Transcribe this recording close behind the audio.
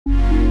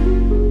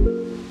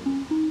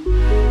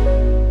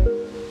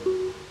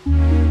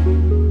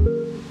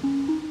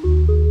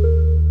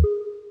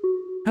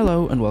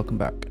and welcome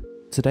back.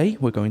 Today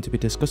we're going to be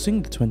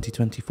discussing the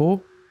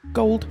 2024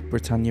 Gold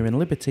Britannia and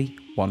Liberty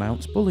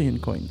 1-ounce bullion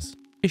coins,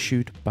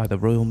 issued by the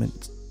Royal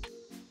Mint.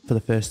 For the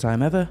first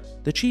time ever,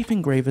 the chief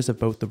engravers of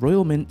both the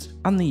Royal Mint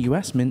and the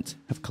US Mint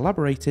have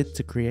collaborated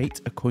to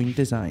create a coin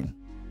design.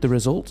 The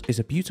result is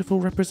a beautiful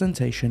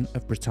representation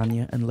of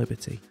Britannia and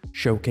Liberty,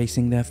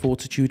 showcasing their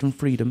fortitude and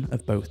freedom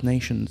of both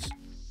nations.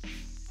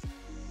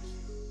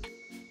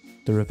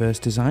 The reverse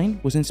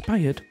design was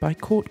inspired by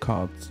court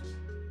cards.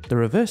 The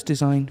reverse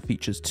design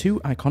features two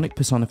iconic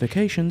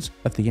personifications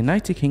of the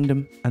United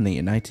Kingdom and the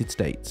United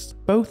States,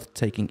 both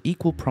taking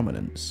equal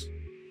prominence.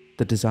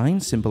 The design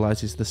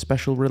symbolises the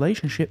special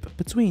relationship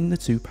between the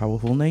two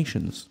powerful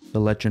nations. The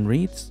legend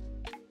reads,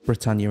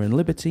 Britannia and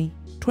Liberty,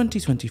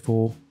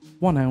 2024,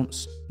 1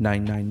 ounce,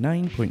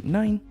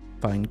 999.9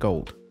 fine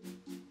gold.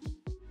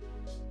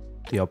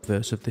 The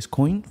obverse of this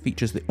coin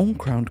features the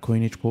uncrowned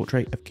coinage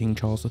portrait of King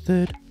Charles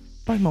III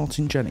by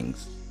Martin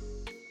Jennings.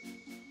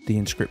 The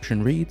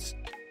inscription reads,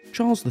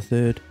 Charles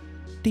III,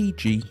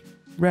 DG,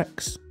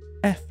 Rex,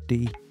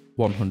 FD,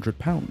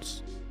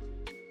 £100.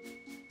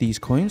 These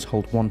coins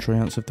hold 1 troy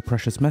ounce of the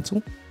precious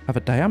metal, have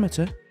a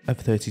diameter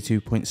of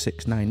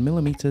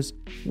 32.69mm,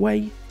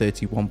 weigh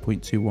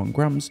 31.21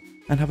 grams,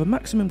 and have a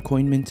maximum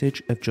coin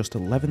mintage of just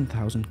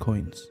 11,000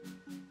 coins.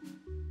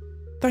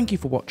 Thank you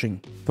for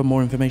watching. For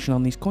more information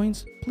on these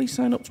coins, please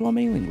sign up to our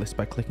mailing list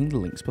by clicking the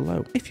links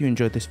below. If you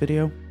enjoyed this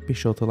video, be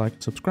sure to like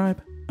and subscribe,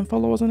 and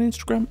follow us on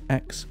Instagram,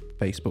 X,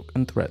 Facebook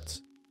and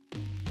Threads.